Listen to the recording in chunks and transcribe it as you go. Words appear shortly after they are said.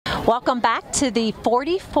Welcome back to the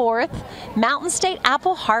 44th Mountain State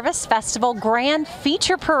Apple Harvest Festival Grand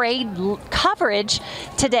Feature Parade coverage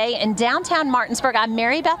today in downtown Martinsburg. I'm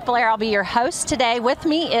Mary Beth Blair. I'll be your host today. With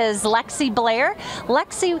me is Lexi Blair.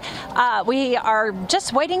 Lexi, we are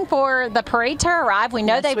just waiting for the parade to arrive. We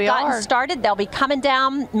know they've gotten started. They'll be coming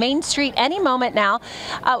down Main Street any moment now.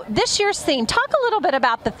 This year's theme, talk a little bit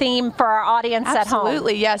about the theme for our audience at home.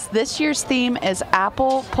 Absolutely, yes. This year's theme is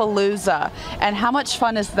Apple Palooza. And how much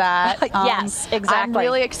fun is that? Yes, exactly. I'm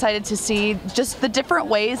really excited to see just the different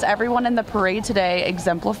ways everyone in the parade today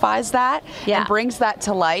exemplifies that and brings that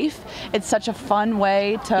to life. It's such a fun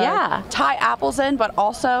way to tie apples in, but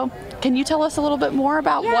also, can you tell us a little bit more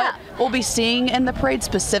about what we'll be seeing in the parade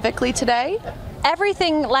specifically today?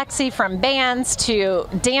 Everything, Lexi, from bands to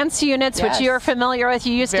dance units, which you're familiar with.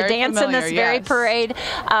 You used to dance in this very parade.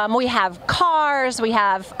 We have cars. We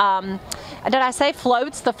have, did I say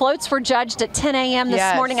floats? The floats were judged at 10 a.m.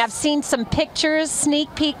 this morning. I've seen some pictures,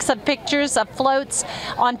 sneak peeks of pictures of floats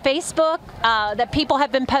on Facebook that people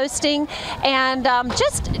have been posting. And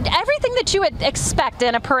just everything that you would expect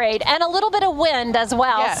in a parade, and a little bit of wind as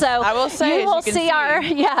well. Yes, so I will say, you will see our,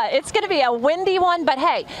 it's going to be a windy one, but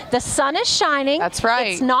hey, the sun is shining. That's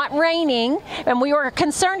right. It's not raining, and we were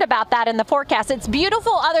concerned about that in the forecast. It's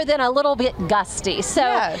beautiful other than a little bit gusty.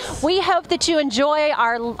 So we hope that you enjoy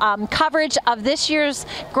our coverage of this year's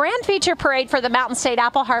Grand Feature Parade for the Mountain State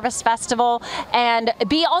Apple Harvest Festival, and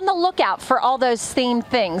be on the lookout for all those themed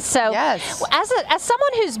things. So as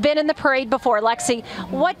someone who's been in the parade before, Lexi,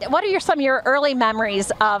 what are some of your early memories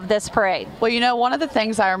of this parade? Well, you know, one of the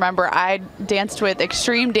things I remember, I danced with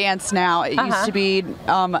Extreme Dance now. It used to be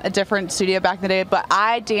a different studio back in the day, but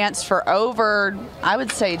I danced for over, I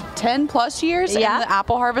would say, 10 plus years in the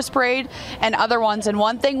Apple Harvest Parade and other ones. And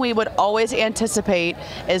one thing we would always anticipate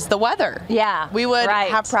is the weather. We would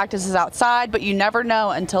have practices outside, but you never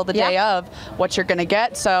know until the day of what you're going to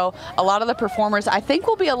get. So a lot of the performers, I think,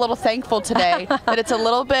 will be a little thankful today that it's a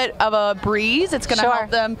little bit of a breeze. It's going to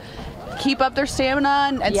help them keep up their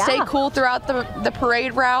stamina and stay cool throughout the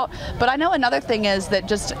parade route. But I know another thing is that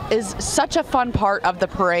just is such a fun part of the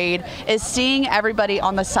parade is seeing everybody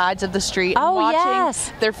on the sides of the street and watching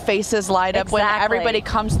their faces light up when everybody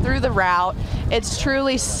comes through the route. It's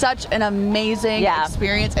truly such an amazing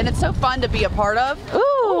experience, and it's so fun to be a part of.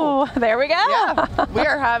 Ooh, there we go. We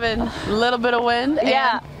are having a little bit of wind.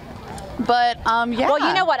 But well,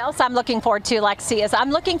 you know what else I'm looking forward to, Lexi, is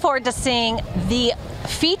I'm looking forward to seeing the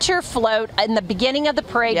feature float in the beginning of the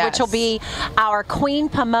parade, which will be our Queen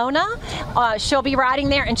Pomona. She'll be riding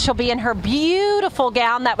there, and she'll be in her beautiful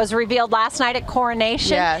gown that was revealed last night at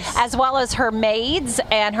Coronation, as well as her maids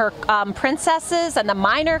and her princesses and the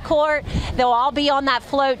minor court. They'll all be on that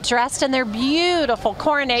float dressed in their beautiful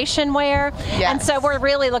coronation wear, and so we're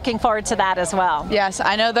really looking forward to that as well. Yes,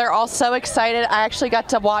 I know they're all so excited. I actually got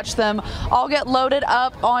to watch them all get loaded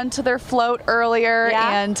up onto their float earlier,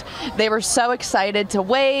 and they were so excited to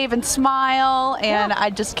wave and smile, and I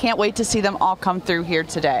just can't wait to see them all come through here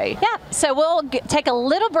today. So we'll take a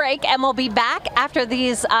little break, and we'll be back after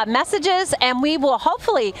these messages, and we will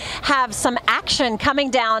hopefully have some action coming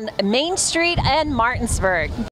down Main Street and Martinsburg.